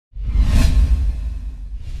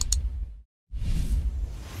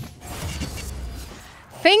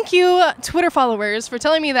Thank you, Twitter followers, for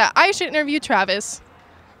telling me that I should interview Travis.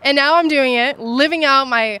 And now I'm doing it, living out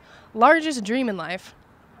my largest dream in life.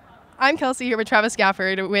 I'm Kelsey here with Travis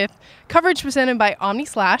Gafford with coverage presented by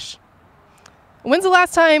OmniSlash. When's the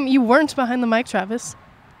last time you weren't behind the mic, Travis?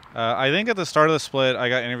 I think at the start of the split, I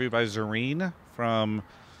got interviewed by Zareen from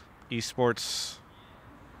esports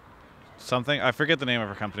something. I forget the name of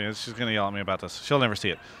her company. She's going to yell at me about this. She'll never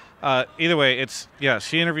see it. Either way,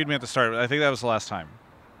 she interviewed me at the start. I think that was the last time.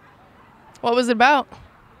 What was it about?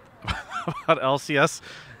 About LCS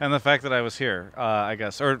and the fact that I was here, I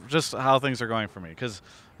guess. Or just how things are going for me. Because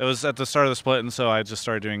it was at the start of the split, and so I just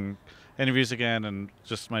started doing interviews again and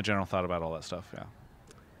just my general thought about all that stuff, yeah.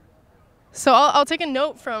 So I'll take a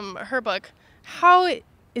note from her book. How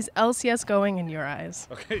is LCS going in your eyes?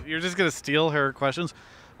 Okay, you're just going to steal her questions.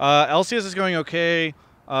 LCS is going okay.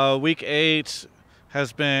 Week 8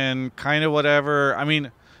 has been kind of whatever. I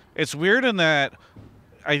mean, it's weird in that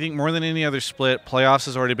I think more than any other split, playoffs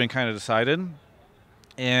has already been kind of decided.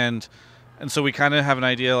 And so we kind of have an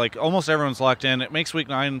idea, like almost everyone's locked in. It makes week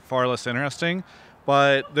 9 far less interesting.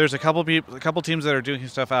 But there's a couple teams that are doing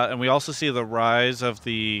stuff out, and we also see the rise of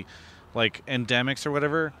the like endemics or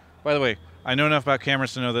whatever. By the way, I know enough about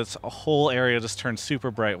cameras to know that a whole area just turned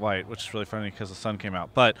super bright white, which is really funny because the sun came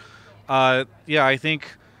out. But yeah, I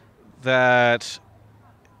think that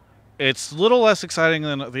it's a little less exciting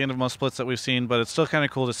than the end of most splits that we've seen, but it's still kind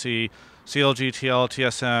of cool to see CLG, TL,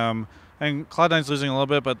 TSM, and Cloud9's losing a little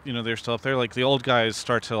bit, but you know they're still up there. Like the old guys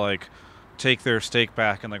start to like take their stake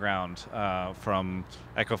back in the ground from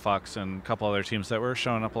Echo Fox and a couple other teams that were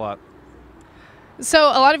showing up a lot. So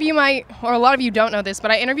a lot of you might, or a lot of you don't know this,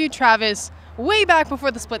 but I interviewed Travis way back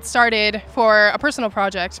before the split started for a personal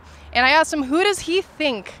project. And I asked him, who does he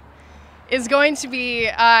think is going to be,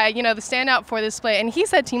 the standout for this split? And he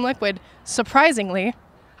said Team Liquid, surprisingly.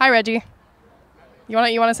 Hi, Reggie. You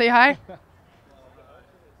want to say hi?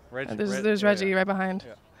 There's Reggie right behind.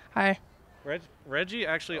 Yeah. Hi. Reggie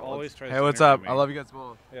actually always tries to Hey, what's up? me. I love you guys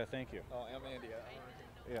both. Yeah, thank you. Oh, I'm Andy.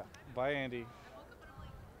 Yeah. Bye, Andy.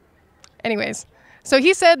 Anyways, so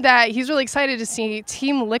he said that he's really excited to see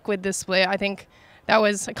Team Liquid this split. I think that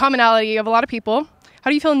was a commonality of a lot of people. How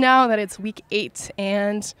do you feel now that it's week 8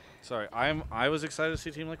 and... Sorry, I was excited to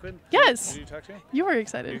see Team Liquid? Yes. Did you talk to me? You were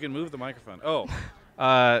excited. You can move the microphone. Oh,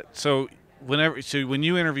 so when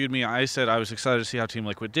you interviewed me, I said I was excited to see how Team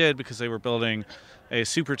Liquid did because they were building a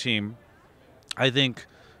super team. I think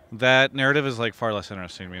that narrative is like far less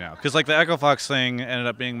interesting to me now because like the Echo Fox thing ended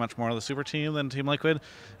up being much more of the super team than Team Liquid,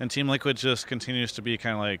 and Team Liquid just continues to be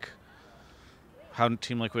kind of like how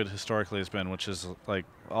Team Liquid historically has been, which is like,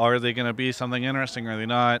 are they going to be something interesting or are they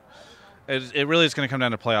not? It really is going to come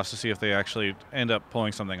down to playoffs to see if they actually end up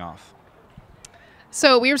pulling something off.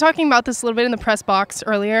 So we were talking about this a little bit in the press box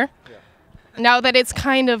earlier. Yeah. Now that it's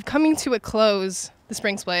kind of coming to a close, the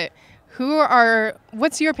spring split,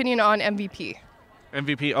 what's your opinion on MVP?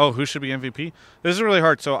 MVP? Oh, who should be MVP? This is really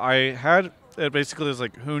hard. So I had it basically was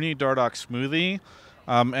like Huni, Dardoch, Smoothie,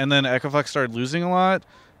 and then Echo Fox started losing a lot,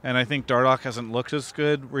 and I think Dardoch hasn't looked as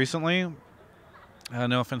good recently.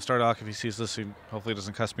 No offense, Dardoch, if he sees this, he hopefully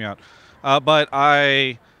doesn't cuss me out.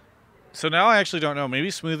 So now I actually don't know. Maybe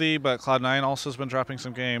Smoothie, but Cloud9 also has been dropping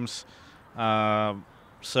some games.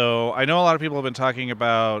 So I know a lot of people have been talking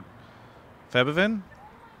about Febivin.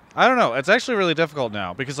 I don't know. It's actually really difficult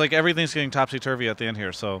now because like everything's getting topsy-turvy at the end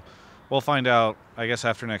here. So we'll find out, I guess,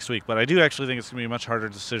 after next week. But I do actually think it's going to be a much harder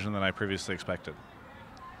decision than I previously expected.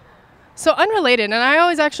 So unrelated, and I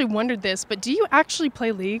always actually wondered this, but do you actually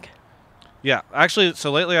play League? Yeah, actually,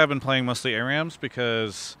 so lately I've been playing mostly ARAMs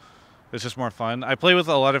because it's just more fun. I play with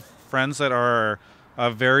a lot of friends that are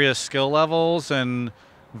various skill levels and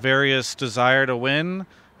various desire to win,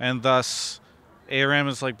 and thus ARAM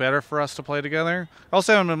is like better for us to play together.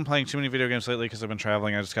 Also, I haven't been playing too many video games lately because I've been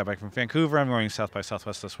traveling. I just got back from Vancouver. I'm going South by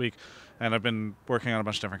Southwest this week, and I've been working on a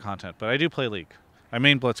bunch of different content. But I do play League. I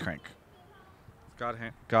main Blitzcrank.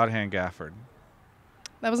 Godhand Gafford.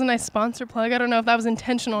 That was a nice sponsor plug. I don't know if that was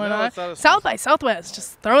intentional or not. Not South by Southwest.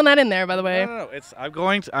 Just throwing that in there, by the way. No.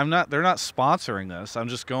 They're not sponsoring this. I'm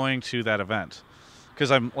just going to that event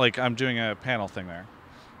because I'm doing a panel thing there.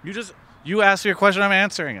 You asked me a question. I'm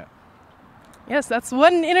answering it. Yes, that's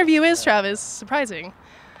what an interview is, Travis. Surprising.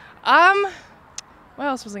 What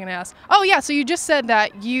else was I going to ask? Oh, yeah, so you just said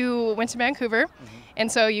that you went to Vancouver,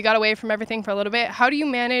 and so you got away from everything for a little bit. How do you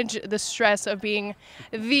manage the stress of being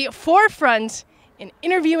the forefront in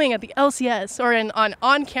interviewing at the LCS or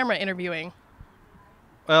on-camera interviewing?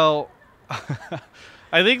 Well,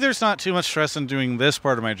 I think there's not too much stress in doing this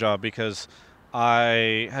part of my job because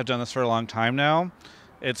I have done this for a long time now.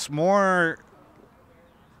 It's more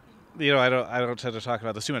I don't tend to talk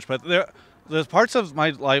about this too much, but there's parts of my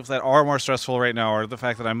life that are more stressful right now are the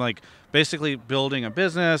fact that I'm like basically building a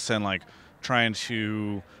business and like trying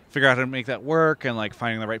to figure out how to make that work and like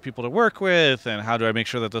finding the right people to work with and how do I make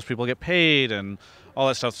sure that those people get paid and all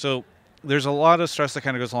that stuff. So there's a lot of stress that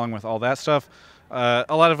kind of goes along with all that stuff. A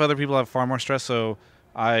lot of other people have far more stress, so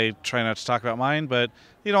I try not to talk about mine, but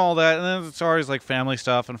all that. And then it's always like family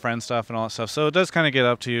stuff and friend stuff and all that stuff. So it does kind of get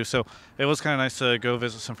up to you. So it was kind of nice to go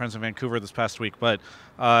visit some friends in Vancouver this past week. But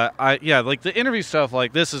like the interview stuff,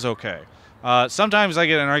 like this is okay. Sometimes I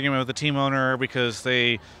get an argument with the team owner because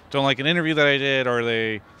they don't like an interview that I did or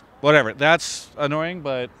they, whatever. That's annoying,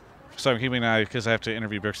 but so I'm keeping an eye because I have to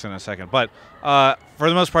interview Brixton in a second. But for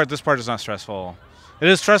the most part, this part is not stressful. It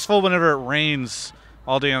is stressful whenever it rains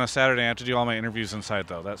all day on a Saturday. I have to do all my interviews inside,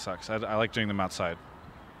 though. That sucks. I like doing them outside.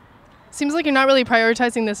 Seems like you're not really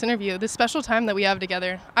prioritizing this interview, this special time that we have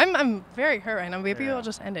together. I'm very hurt right now. Maybe I'll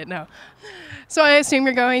just end it now. So I assume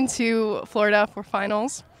you're going to Florida for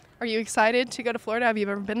finals. Are you excited to go to Florida? Have you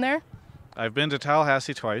ever been there? I've been to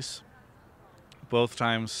Tallahassee twice. Both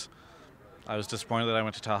times I was disappointed that I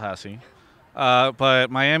went to Tallahassee. But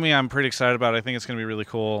Miami I'm pretty excited about. I think it's going to be really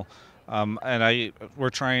cool. And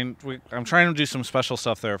I'm trying to do some special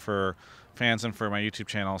stuff there for fans and for my YouTube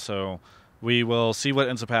channel. So we will see what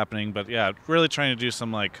ends up happening. But yeah, really trying to do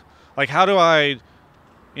some like how do I,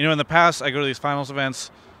 in the past I go to these finals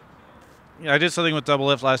events. I did something with Double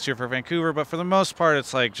Lift last year for Vancouver, but for the most part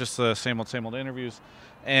it's like just the same old interviews.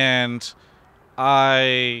 And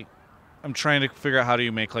I'm trying to figure out how do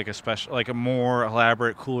you make like a special, like a more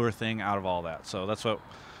elaborate, cooler thing out of all that. So that's what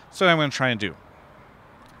I'm going to try and do.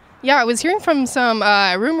 Yeah, I was hearing from some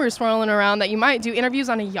rumors swirling around that you might do interviews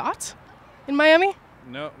on a yacht in Miami.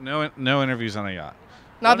 No interviews on a yacht.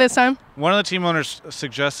 Not this time? One of the team owners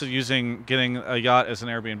suggested getting a yacht as an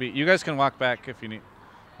Airbnb. You guys can walk back if you need.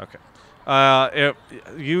 Okay.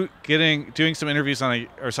 Doing some interviews on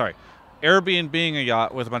Airbnb-ing a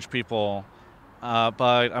yacht with a bunch of people,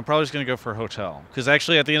 but I'm probably just going to go for a hotel because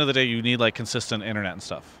actually at the end of the day you need like consistent internet and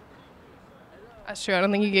stuff. That's true. I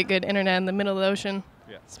don't think you get good internet in the middle of the ocean.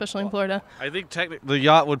 Yeah. Especially in Florida. I think the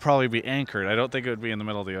yacht would probably be anchored. I don't think it would be in the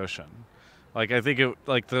middle of the ocean. Like I think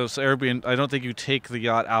those Airbnb. I don't think you take the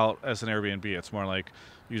yacht out as an Airbnb. It's more like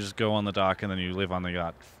you just go on the dock and then you live on the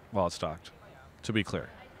yacht while it's docked. To be clear.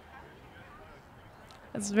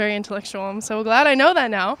 That's very intellectual. I'm so glad I know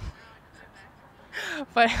that now.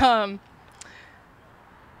 But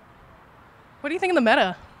what do you think of the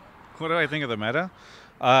meta? What do I think of the meta?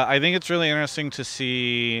 I think it's really interesting to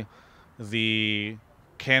see the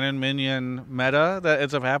cannon minion meta that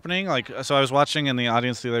ends up happening. So I was watching in the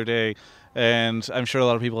audience the other day, and I'm sure a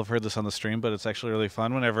lot of people have heard this on the stream, but it's actually really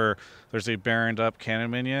fun whenever there's a baroned up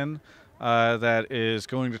cannon minion that is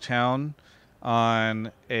going to town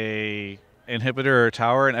on a inhibitor or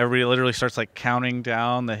tower, and everybody literally starts like counting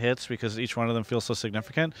down the hits because each one of them feels so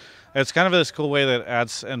significant. It's kind of this cool way that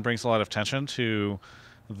adds and brings a lot of tension to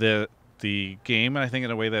the game, and I think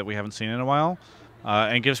in a way that we haven't seen in a while.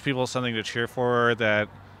 And gives people something to cheer for that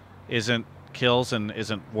isn't kills and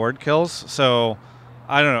isn't ward kills. So,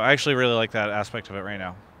 I don't know. I actually really like that aspect of it right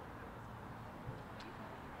now.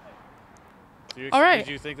 All right.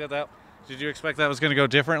 Did you expect that was going to go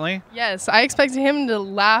differently? Yes, I expected him to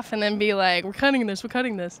laugh and then be like, we're cutting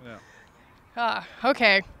this. Yeah.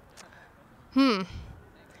 Okay.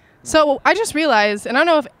 So, I just realized, and I don't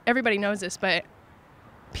know if everybody knows this, but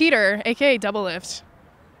Peter, a.k.a. Double Lift,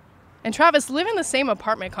 and Travis live in the same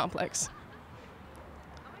apartment complex.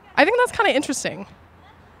 I think that's kind of interesting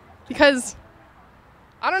because,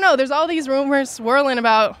 I don't know, there's all these rumors swirling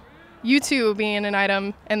about you two being an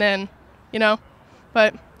item and then,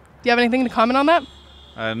 but do you have anything to comment on that?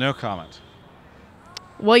 No comment.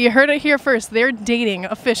 Well, you heard it here first. They're dating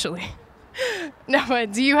officially. No,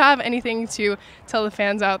 but do you have anything to tell the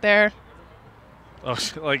fans out there? Oh,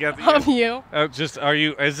 like at the of end?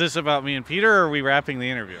 You? Is this about me and Peter, or are we wrapping the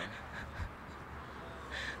interview?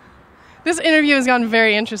 This interview has gotten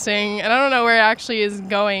very interesting, and I don't know where it actually is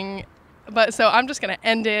going, but so I'm just going to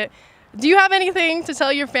end it. Do you have anything to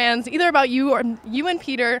tell your fans, either about you or you and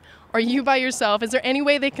Peter, or you by yourself? Is there any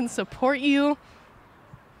way they can support you,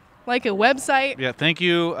 like a website? Yeah, thank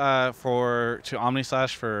you to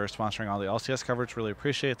OmniSlash for sponsoring all the LCS coverage. Really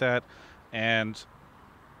appreciate that. And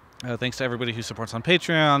thanks to everybody who supports on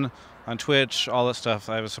Patreon, on Twitch, all that stuff.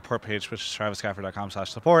 I have a support page, which is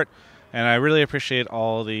travisgafford.com/support. And I really appreciate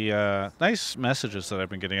all the nice messages that I've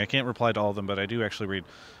been getting. I can't reply to all of them, but I do actually read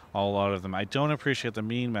a lot of them. I don't appreciate the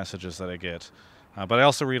mean messages that I get, but I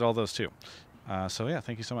also read all those too. So yeah,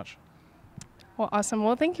 thank you so much. Well, awesome.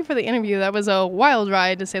 Well, thank you for the interview. That was a wild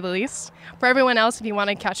ride, to say the least. For everyone else, if you want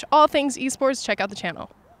to catch all things esports, check out the channel.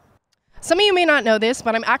 Some of you may not know this,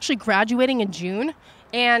 but I'm actually graduating in June,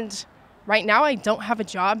 and right now I don't have a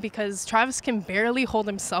job because Travis can barely hold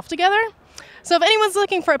himself together. So if anyone's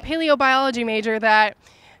looking for a paleobiology major that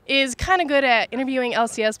is kind of good at interviewing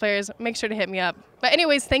LCS players, make sure to hit me up. But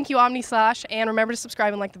anyways, thank you, OmniSlash, and remember to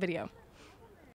subscribe and like the video.